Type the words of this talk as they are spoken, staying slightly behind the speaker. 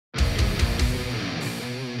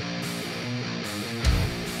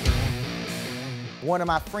One of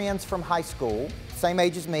my friends from high school, same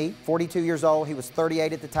age as me, 42 years old, he was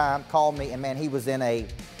 38 at the time, called me, and man, he was in a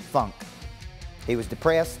funk. He was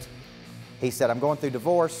depressed. He said, I'm going through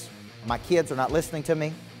divorce. My kids are not listening to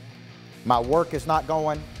me. My work is not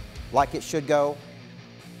going like it should go.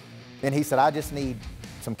 And he said, I just need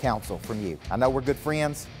some counsel from you. I know we're good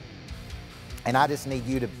friends, and I just need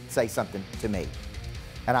you to say something to me.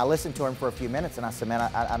 And I listened to him for a few minutes, and I said,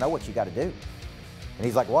 man, I know what you got to do. And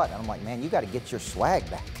he's like, what? And I'm like, man, you got to get your swag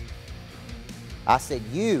back. I said,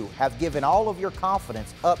 you have given all of your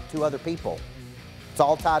confidence up to other people. It's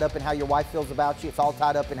all tied up in how your wife feels about you. It's all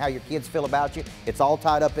tied up in how your kids feel about you. It's all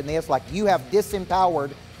tied up in this. Like, you have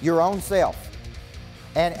disempowered your own self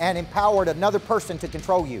and empowered another person to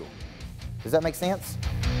control you. Does that make sense?